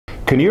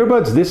Can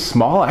earbuds this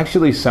small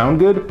actually sound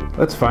good?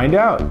 Let's find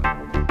out.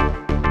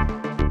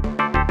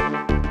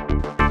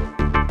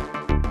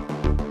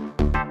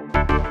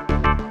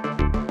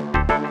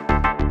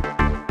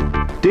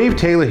 Dave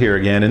Taylor here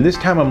again, and this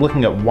time I'm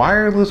looking at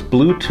wireless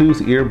Bluetooth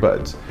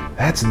earbuds.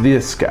 That's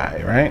this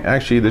guy, right?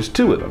 Actually, there's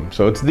two of them,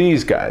 so it's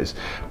these guys.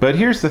 But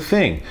here's the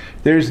thing.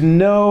 There's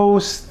no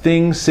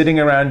thing sitting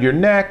around your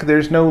neck.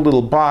 There's no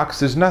little box.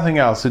 There's nothing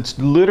else. It's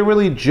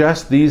literally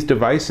just these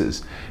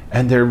devices,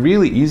 and they're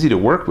really easy to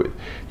work with.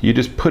 You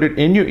just put it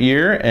in your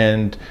ear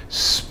and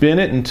spin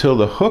it until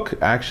the hook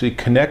actually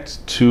connects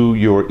to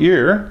your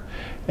ear,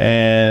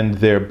 and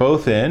they're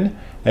both in.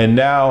 And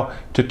now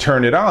to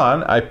turn it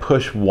on, I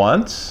push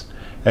once,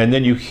 and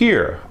then you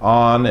hear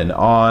on,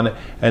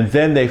 and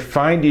then they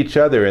find each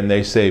other and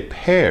they say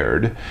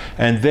paired,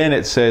 and then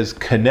it says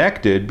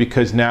connected,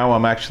 because now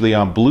I'm actually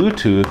on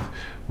Bluetooth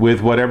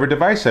with whatever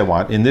device I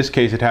want. In this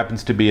case, it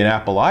happens to be an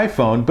Apple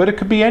iPhone, but it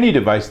could be any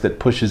device that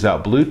pushes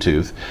out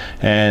Bluetooth.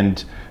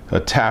 And a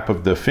tap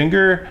of the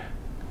finger.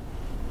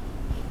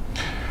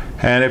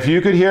 And if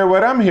you could hear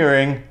what I'm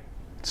hearing,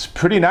 it's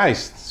pretty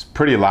nice. It's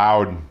pretty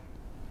loud.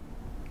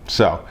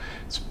 So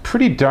it's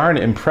pretty darn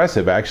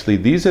impressive, actually.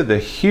 These are the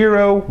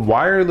Hero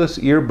wireless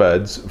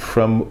earbuds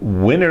from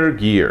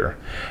WinnerGear.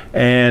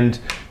 And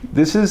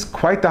this is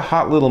quite the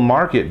hot little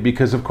market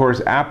because, of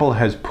course, Apple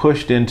has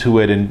pushed into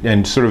it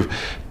and sort of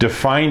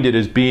defined it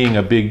as being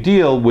a big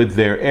deal with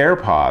their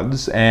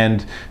AirPods.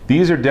 And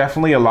these are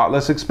definitely a lot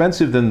less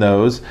expensive than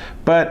those.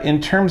 But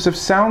in terms of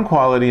sound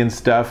quality and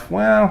stuff,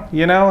 well,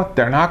 you know,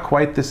 they're not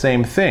quite the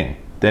same thing.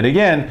 Then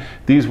again,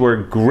 these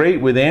work great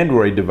with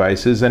Android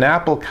devices, and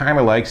Apple kind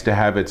of likes to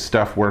have its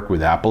stuff work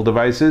with Apple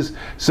devices.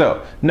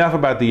 So, enough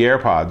about the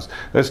AirPods.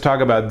 Let's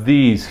talk about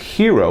these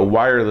Hero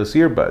wireless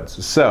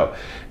earbuds. So,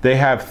 they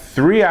have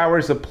 3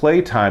 hours of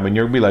playtime, and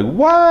you'll be like,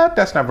 what?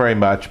 That's not very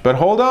much. But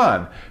hold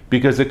on,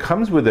 because it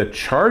comes with a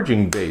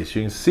charging base.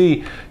 You can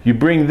see you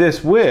bring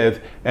this with,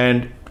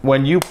 and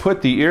when you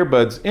put the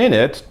earbuds in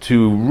it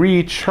to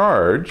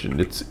recharge, and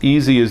it's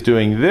easy as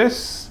doing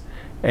this,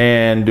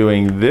 and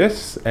doing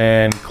this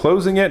and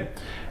closing it,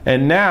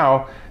 and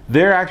now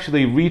they're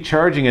actually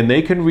recharging, and they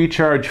can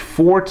recharge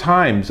 4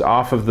 times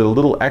off of the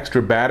little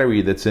extra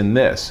battery that's in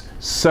this.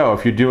 So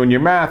if you're doing your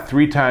math,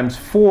 3 times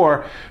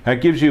 4, that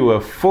gives you a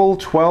full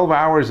 12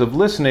 hours of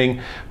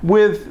listening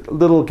with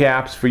little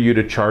gaps for you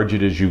to charge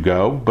it as you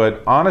go.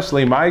 But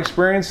honestly, my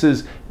experience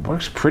is it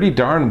works pretty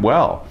darn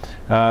well.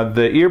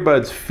 The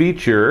earbuds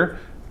feature,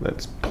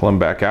 let's pull them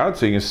back out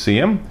so you can see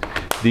them.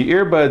 The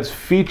earbuds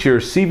feature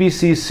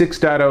CVC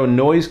 6.0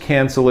 noise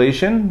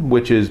cancellation,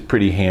 which is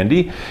pretty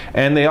handy,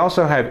 and they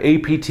also have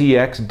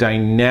aptX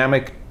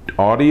dynamic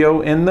audio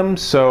in them.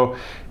 So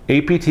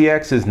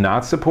aptX is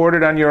not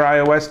supported on your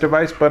iOS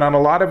device, but on a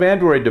lot of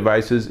Android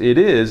devices it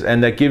is,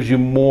 and that gives you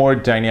more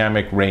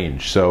dynamic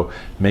range, so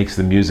makes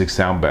the music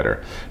sound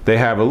better. They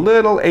have a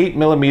little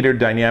 8mm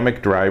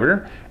dynamic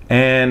driver.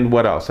 And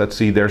what else? Let's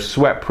see, they're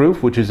sweat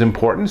proof, which is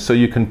important, so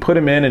you can put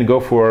them in and go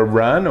for a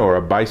run or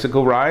a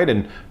bicycle ride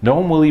and no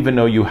one will even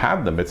know you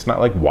have them. It's not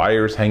like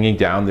wires hanging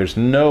down. There's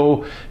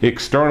no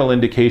external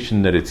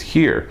indication that it's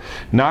here.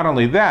 Not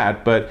only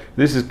that, but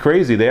this is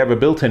crazy, they have a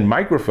built-in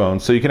microphone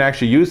so you can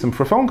actually use them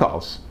for phone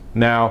calls.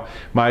 Now,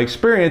 my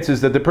experience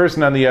is that the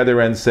person on the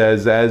other end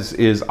says, as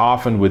is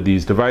often with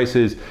these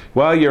devices,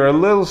 well, you're a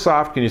little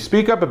soft, can you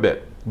speak up a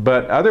bit?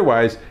 But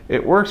otherwise,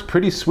 it works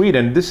pretty sweet,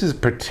 and this is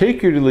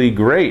particularly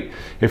great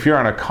if you're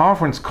on a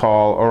conference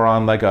call or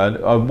on like a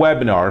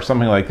webinar or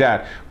something like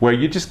that, where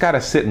you just got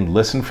to sit and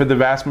listen for the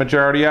vast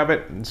majority of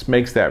it. This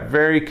makes that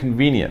very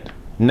convenient.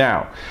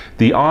 Now,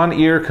 the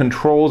on-ear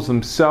controls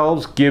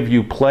themselves give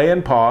you play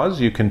and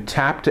pause. You can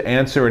tap to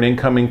answer an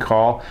incoming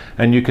call,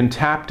 and you can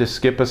tap to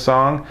skip a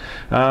song.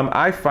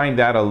 I find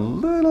that a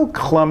little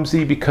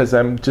clumsy because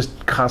I'm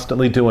just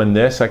constantly doing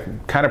this. I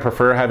kind of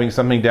prefer having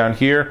something down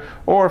here,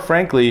 or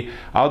frankly,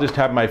 I'll just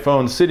have my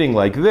phone sitting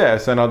like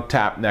this and I'll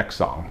tap next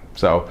song.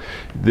 So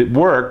it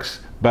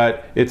works,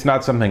 but it's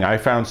not something I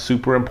found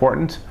super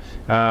important.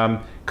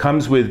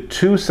 Comes with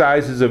 2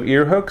 sizes of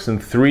ear hooks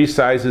and 3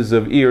 sizes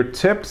of ear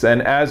tips,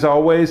 and as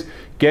always,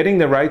 getting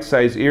the right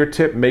size ear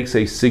tip makes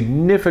a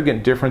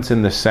significant difference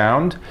in the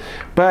sound.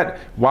 But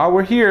while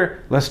we're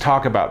here, let's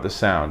talk about the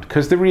sound,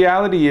 because the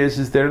reality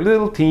is they're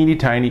little teeny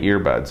tiny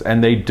earbuds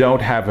and they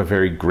don't have a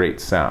very great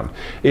sound.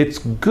 It's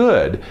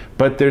good,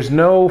 but there's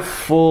no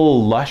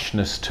full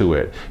lushness to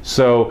it.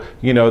 So,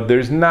 you know,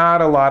 there's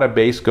not a lot of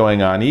bass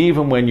going on,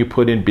 even when you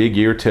put in big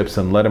ear tips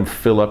and let them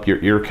fill up your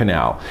ear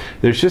canal.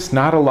 There's just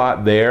not a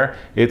lot there.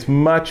 It's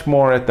much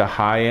more at the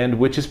high end,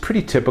 which is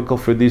pretty typical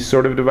for these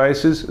sort of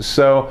devices.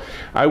 So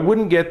I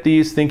wouldn't get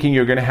these thinking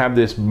you're going to have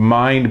this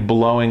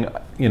mind-blowing,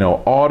 you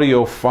know,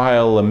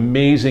 audiophile,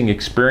 amazing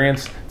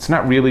experience. It's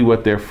not really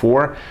what they're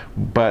for,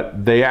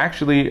 but they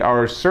actually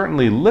are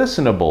certainly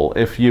listenable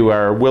if you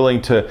are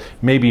willing to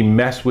maybe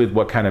mess with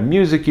what kind of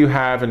music you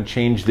have and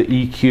change the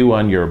EQ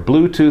on your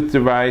Bluetooth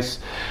device.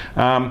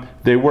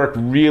 They work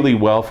really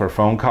well for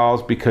phone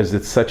calls because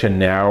it's such a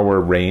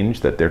narrower range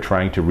that they're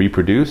trying to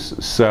reproduce.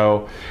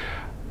 So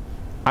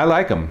I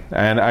like them,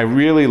 and I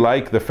really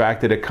like the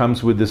fact that it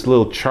comes with this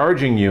little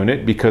charging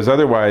unit, because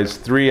otherwise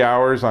 3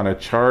 hours on a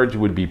charge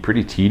would be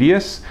pretty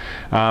tedious.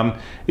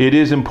 It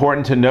is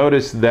important to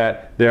notice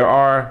that there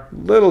are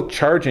little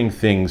charging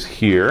things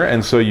here,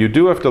 and so you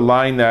do have to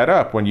line that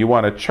up. When you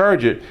want to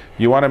charge it,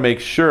 you want to make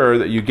sure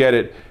that you get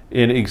it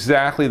in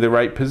exactly the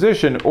right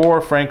position,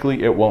 or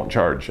frankly it won't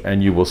charge,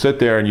 and you will sit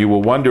there and you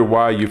will wonder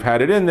why you've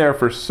had it in there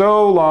for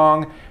so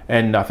long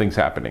and nothing's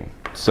happening.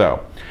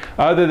 So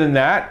other than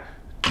that,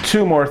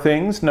 2 more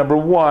things. Number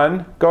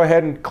 1, go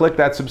ahead and click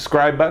that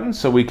subscribe button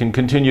so we can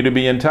continue to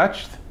be in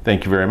touch.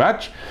 Thank you very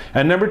much.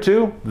 And number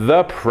 2,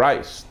 the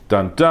price.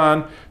 Dun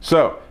dun.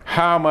 So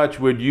how much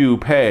would you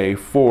pay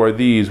for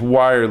these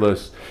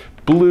wireless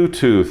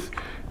Bluetooth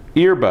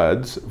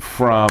earbuds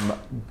from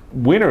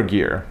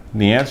WinnerGear?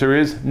 The answer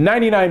is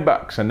 99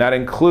 bucks, and that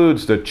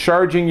includes the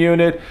charging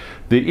unit,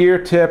 the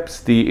ear tips,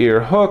 the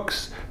ear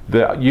hooks,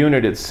 the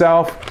unit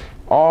itself,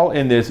 all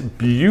in this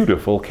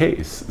beautiful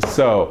case.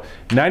 So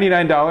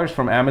 $99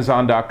 from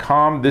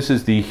Amazon.com. This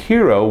is the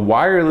Hero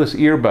wireless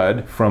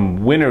earbud from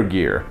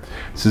WinnerGear.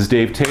 This is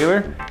Dave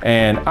Taylor,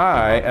 and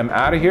I am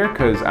out of here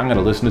because I'm going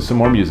to listen to some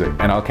more music,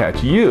 and I'll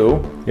catch you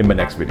in my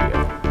next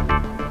video.